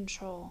in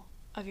control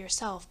of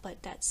yourself,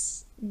 but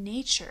that's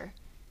nature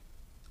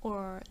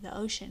or the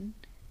ocean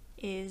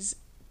is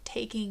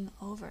taking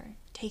over,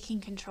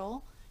 taking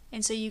control.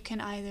 And so you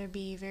can either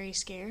be very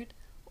scared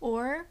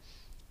or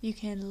you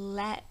can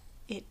let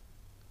it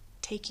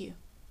take you.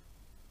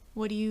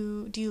 What do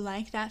you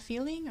like that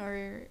feeling?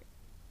 Or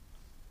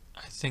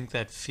I think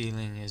that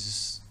feeling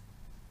it's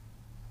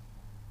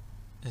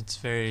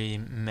very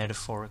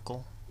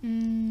metaphorical.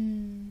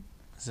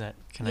 Is that,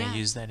 can I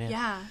use that?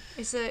 Yeah,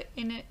 it's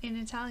in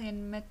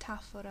Italian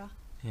metafora.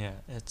 Yeah,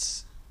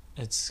 it's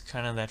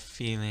kind of that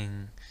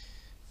feeling,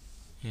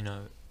 you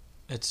know,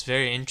 it's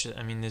very interesting.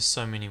 I mean, there's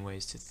so many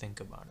ways to think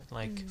about it.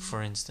 Like,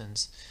 for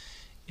instance,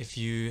 if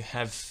you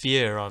have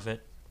fear of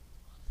it,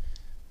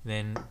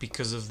 then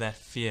because of that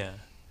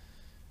fear,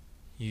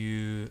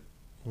 you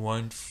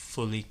won't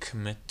fully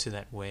commit to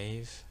that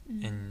wave,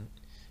 and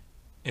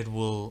it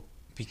will,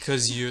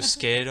 because you're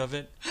scared of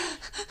it,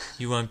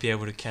 you won't be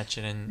able to catch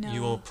it, and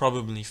you will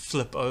probably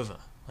flip over.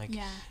 Like,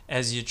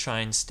 as you try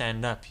and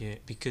stand up,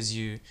 because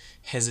you're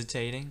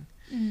hesitating,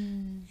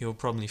 you'll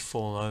probably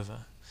fall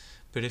over.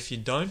 But if you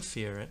don't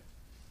fear it,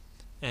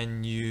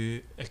 and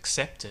you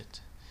accept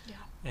it,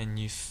 and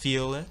you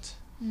feel it,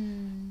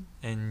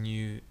 and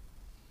you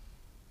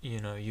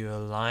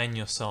align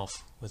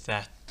yourself with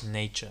that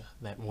nature,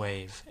 that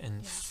wave,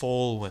 and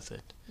fall with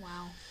it.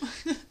 Wow.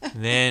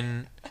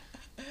 then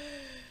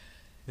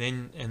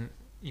and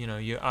you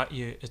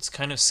it's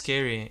kind of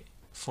scary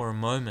for a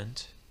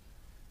moment.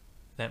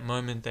 That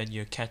moment that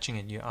you're catching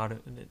it, you're out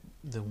of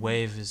the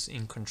wave is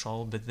in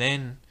control. But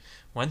then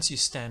once you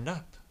stand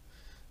up,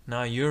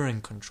 now you're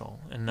in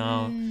control, and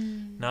now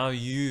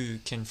you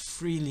can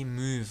freely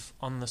move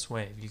on this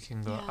wave. You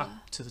can go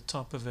up to the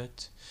top of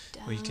it,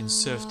 or you can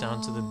surf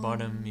down to the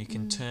bottom. You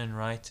can turn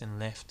right and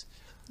left.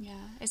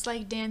 Yeah, it's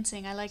like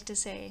dancing. I like to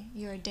say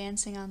you're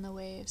dancing on the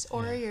waves,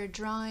 or you're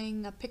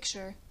drawing a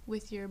picture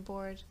with your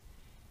board.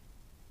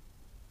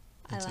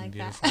 That's I like a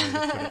beautiful that. way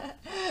to put it.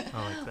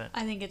 I like that.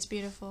 I think it's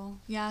beautiful.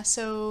 Yeah,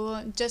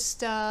 so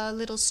just a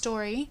little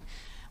story.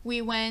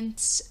 We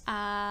went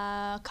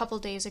a couple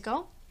days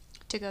ago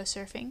to go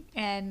surfing,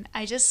 and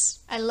I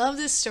love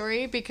this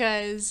story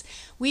because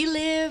we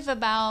live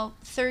about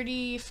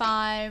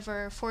 35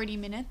 or 40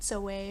 minutes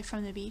away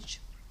from the beach.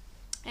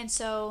 And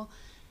so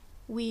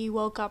we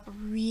woke up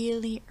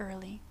really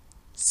early,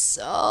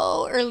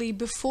 so early,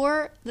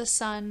 before the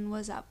sun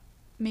was up,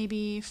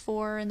 maybe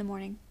 4 in the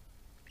morning.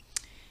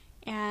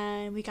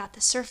 And we got the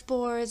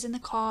surfboards in the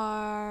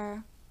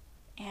car,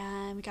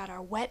 and we got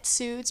our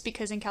wetsuits,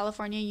 because in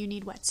California you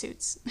need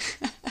wetsuits.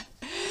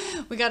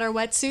 We got our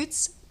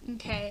wetsuits,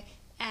 okay,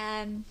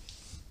 and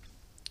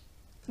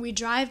we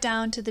drive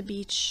down to the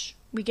beach.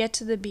 We get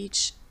to the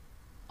beach.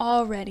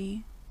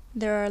 Already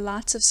there are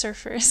lots of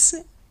surfers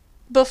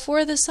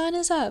before the sun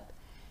is up.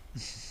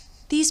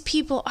 These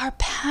people are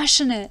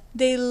passionate.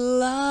 They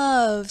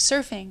love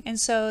surfing, and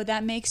so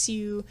that makes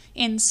you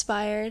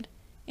inspired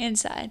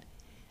inside.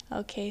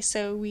 Okay,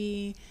 so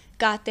we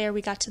got there,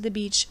 we got to the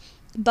beach,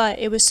 but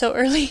it was so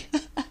early.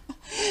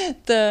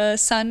 The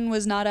sun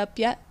was not up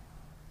yet,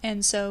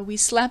 and so we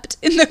slept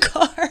in the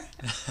car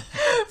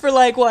for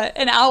like,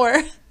 an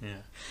hour?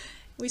 Yeah.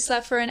 We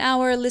slept for an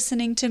hour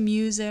listening to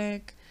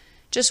music,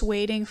 just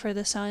waiting for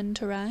the sun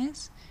to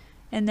rise.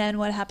 And then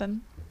what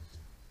happened?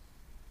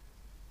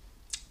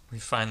 We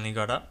finally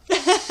got up.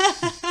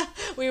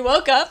 We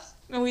woke up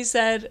and we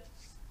said,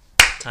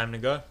 Time to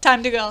go.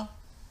 time to go.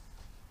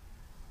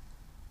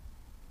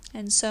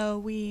 And so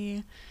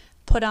we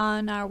put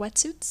on our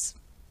wetsuits,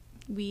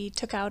 we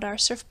took out our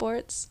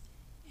surfboards,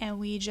 and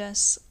we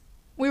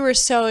were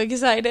so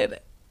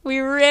excited. We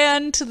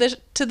ran to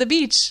the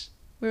beach.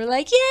 We were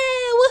like, yeah,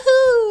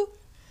 woohoo!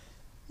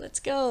 Let's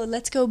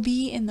go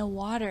be in the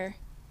water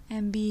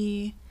and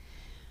be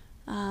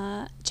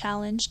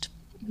challenged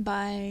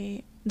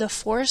by the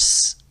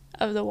force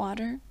of the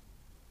water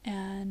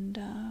and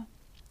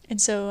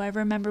so I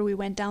remember we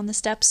went down the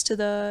steps to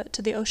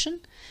the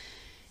ocean,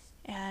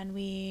 and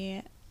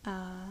we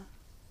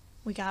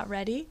got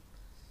ready,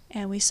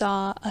 and we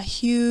saw a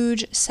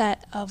huge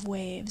set of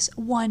waves.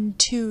 1,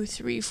 2,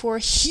 3, 4,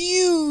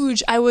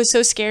 huge! I was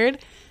so scared.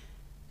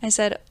 I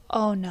said,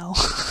 oh no,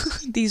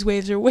 these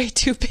waves are way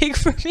too big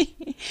for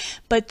me.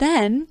 But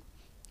then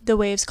the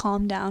waves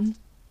calmed down.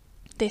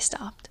 They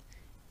stopped.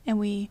 And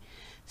we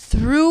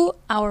threw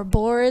our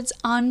boards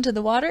onto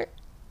the water,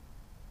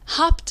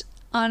 hopped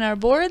on our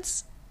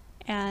boards,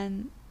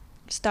 and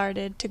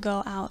started to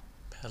go out.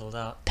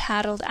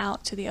 Paddled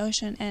out to the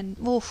ocean. And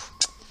oof,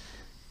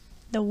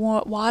 the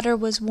water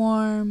was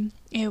warm.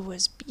 It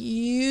was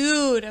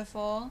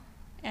beautiful.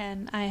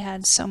 And I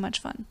had so much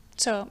fun.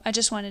 So I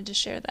just wanted to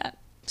share that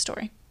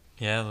story.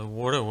 Yeah, the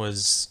water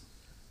was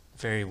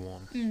very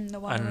warm. The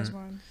water was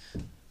warm.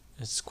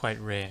 It's quite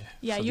rare.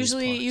 Yeah, for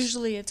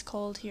usually it's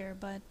cold here,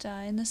 but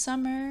in the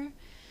summer,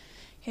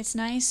 it's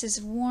nice,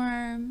 it's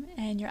warm,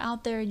 and you're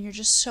out there and you're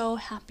just so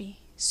happy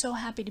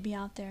to be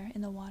out there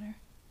in the water.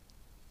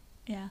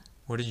 Yeah.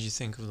 What did you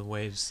think of the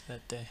waves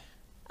that day?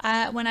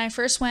 When I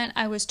first went,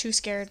 I was too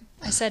scared.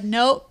 I said,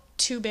 nope,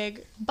 too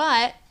big.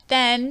 But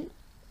then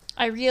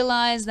I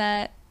realized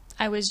that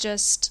I was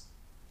just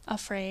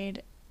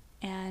afraid.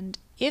 And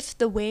if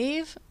the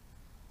wave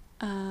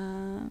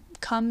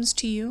comes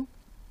to you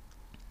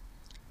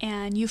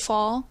and you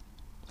fall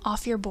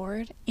off your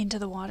board into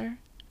the water,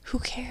 who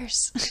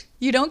cares?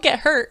 You don't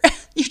get hurt.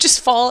 You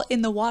just fall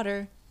in the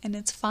water and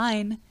it's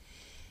fine.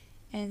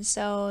 And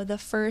so the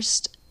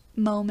first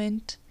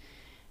moment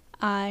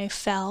I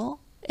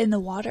fell in the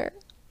water,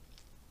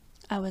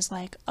 I was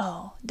like,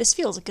 oh, this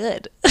feels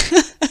good.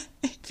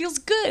 It feels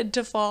good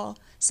to fall.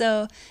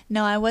 So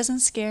no, I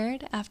wasn't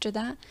scared after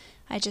that.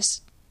 I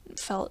just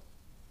felt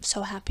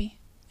so happy,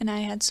 and I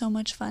had so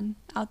much fun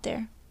out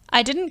there.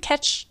 I didn't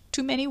catch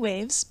too many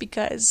waves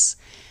because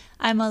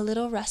I'm a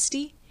little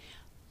rusty.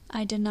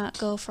 I did not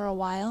go for a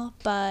while,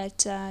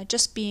 but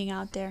just being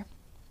out there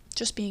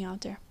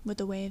with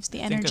the waves,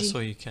 the energy. I think I saw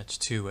you catch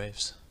 2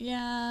 waves.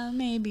 Yeah,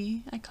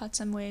 maybe. I caught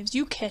some waves.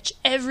 You catch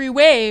every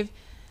wave.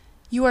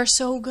 You are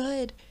so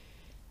good.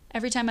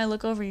 Every time I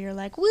look over, you're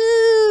like,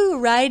 woo,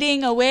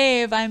 riding a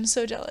wave. I'm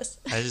so jealous.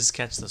 I just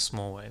catch the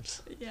small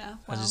waves. Yeah, wow.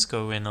 I just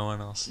go where no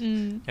one else.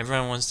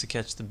 Everyone wants to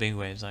catch the big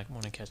waves. I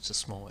want to catch the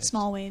small waves.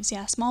 Small waves,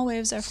 yeah. Small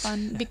waves are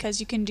fun because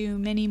you can do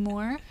many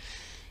more.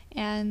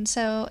 And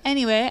so,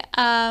 anyway,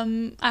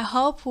 I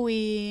hope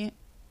we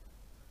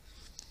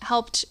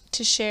helped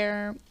to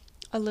share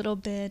a little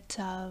bit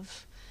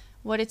of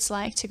what it's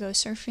like to go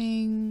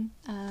surfing.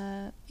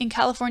 In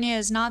California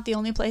is not the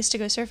only place to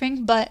go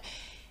surfing, but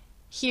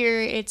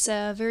here it's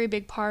a very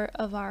big part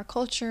of our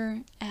culture,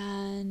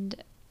 and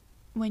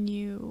when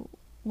you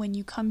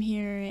come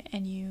here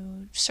and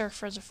you surf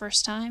for the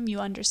first time, you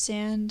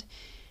understand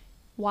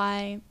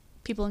why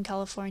people in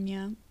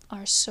California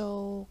are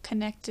so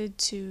connected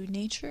to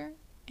nature.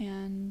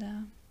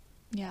 And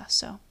yeah,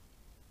 so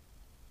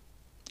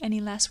any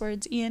last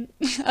words, Ian,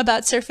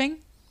 about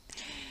surfing?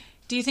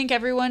 Do you think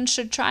everyone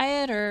should try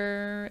it,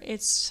 or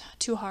it's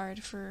too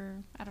hard for,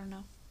 I don't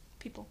know,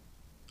 people?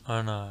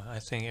 Oh no, I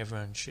think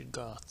everyone should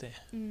go out there.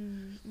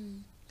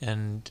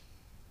 And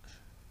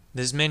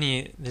there's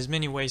many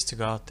ways to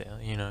go out there.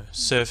 You know,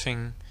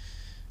 surfing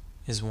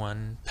is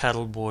one,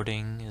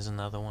 paddleboarding is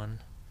another one.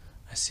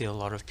 I see a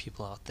lot of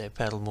people out there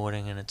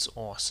paddleboarding, and it's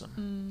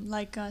awesome.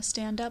 Like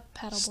stand-up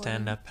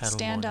paddleboarding.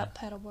 Stand-up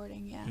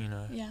paddleboarding, yeah. You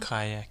know, yeah.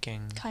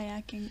 Kayaking.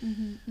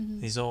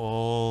 These are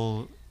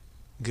all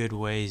good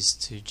ways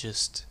to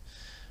just,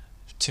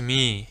 to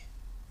me,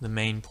 the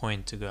main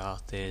point to go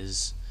out there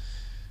is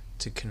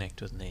to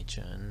connect with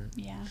nature and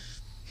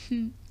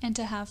and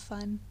to have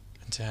fun.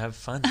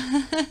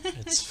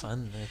 It's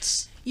fun.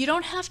 You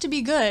don't have to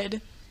be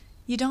good.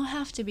 You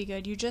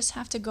just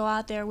have to go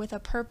out there with a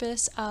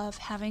purpose of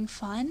having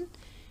fun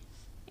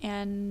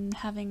and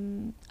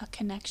having a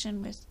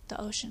connection with the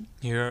ocean.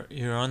 You're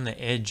on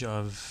the edge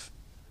of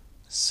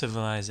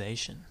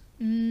civilization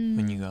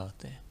when you go out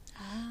there.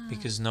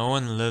 Because no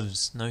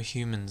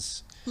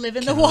humans live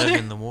in the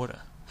water.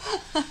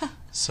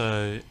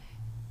 So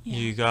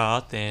you go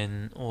out there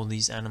and all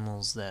these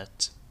animals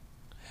that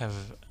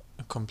have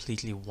a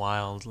completely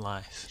wild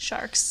life.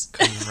 Sharks.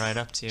 Come right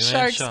up to you.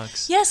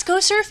 Sharks. Yes, go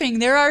surfing.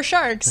 There are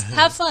sharks.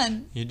 Have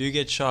fun. You do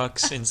get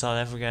sharks in South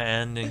Africa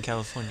and in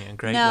California.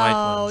 Great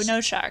white ones.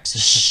 No sharks.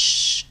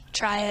 Shh.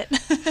 Try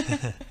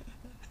it.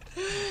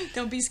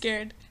 Don't be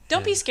scared.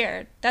 Don't be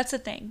scared. That's the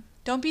thing.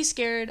 Don't be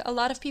scared. A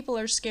lot of people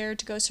are scared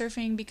to go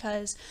surfing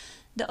because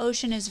the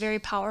ocean is very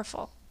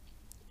powerful.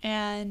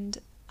 And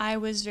I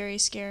was very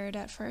scared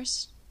at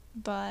first.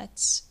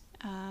 But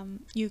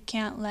you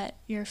can't let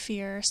your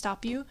fear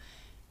stop you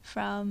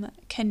from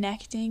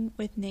connecting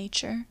with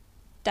nature.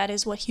 That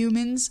is what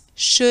humans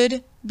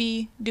should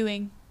be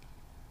doing.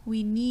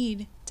 We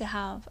need to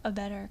have a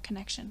better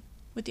connection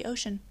with the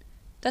ocean.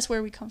 That's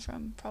where we come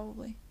from,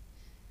 probably.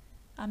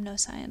 I'm no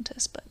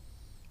scientist, but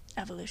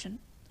evolution,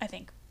 I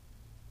think.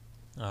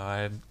 Oh,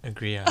 I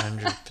agree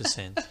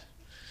 100%.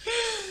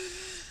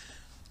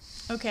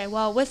 Okay,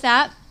 well, with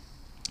that,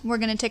 we're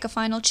going to take a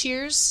final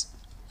cheers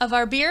of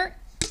our beer.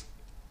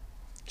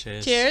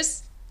 Cheers.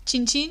 Cheers.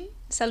 Chin chin.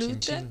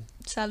 Salute. Chin-chin.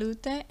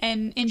 Salute.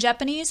 And in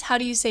Japanese, how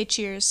do you say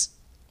cheers?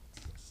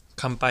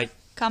 Kanpai.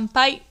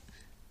 Kanpai.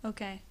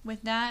 Okay,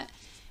 with that,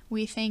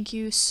 we thank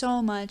you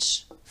so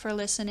much for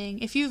listening.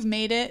 If you've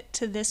made it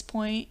to this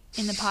point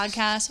in the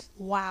podcast,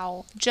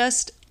 wow.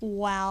 Just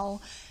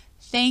wow.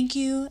 Thank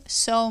you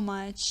so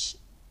much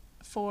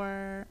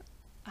for,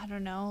 I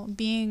don't know,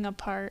 being a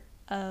part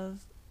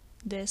of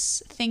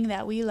this thing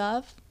that we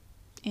love.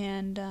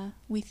 And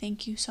we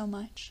thank you so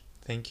much.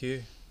 Thank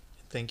you.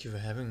 Thank you for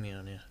having me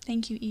on here.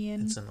 Thank you,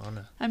 Ian. It's an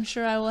honor. I'm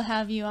sure I will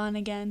have you on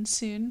again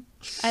soon.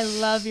 I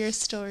love your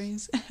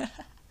stories.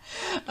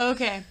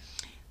 Okay,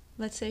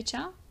 let's say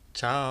ciao.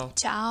 Ciao.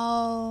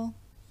 Ciao.